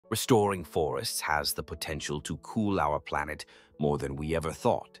Restoring forests has the potential to cool our planet more than we ever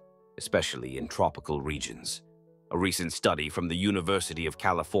thought, especially in tropical regions. A recent study from the University of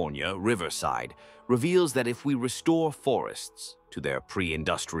California, Riverside, reveals that if we restore forests to their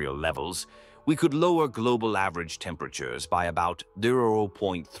pre-industrial levels, we could lower global average temperatures by about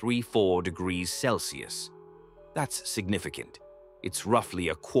 0.34 degrees Celsius. That's significant. It's roughly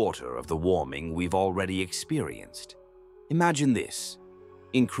a quarter of the warming we've already experienced. Imagine this: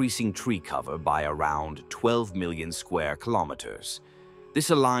 increasing tree cover by around 12 million square kilometers. This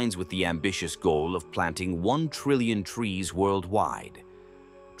aligns with the ambitious goal of planting 1 trillion trees worldwide.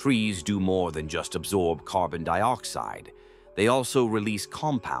 Trees do more than just absorb carbon dioxide. They also release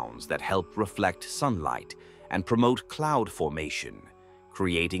compounds that help reflect sunlight and promote cloud formation,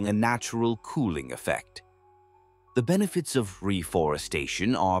 creating a natural cooling effect. The benefits of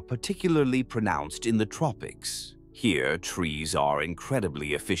reforestation are particularly pronounced in the tropics. Here, trees are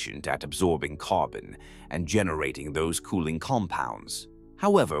incredibly efficient at absorbing carbon and generating those cooling compounds.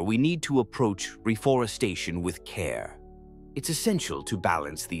 However, we need to approach reforestation with care. It's essential to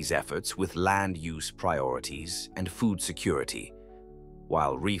balance these efforts with land use priorities and food security.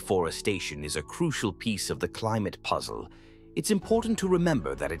 While reforestation is a crucial piece of the climate puzzle, it's important to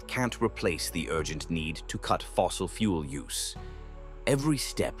remember that it can't replace the urgent need to cut fossil fuel use. Every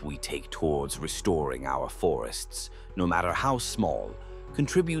step we take towards restoring our forests, no matter how small,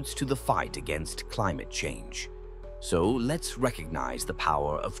 contributes to the fight against climate change. So let's recognize the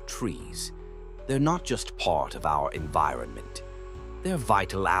power of trees. They're not just part of our environment. They're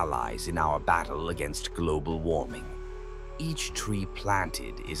vital allies in our battle against global warming. Each tree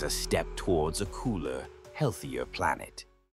planted is a step towards a cooler, healthier planet.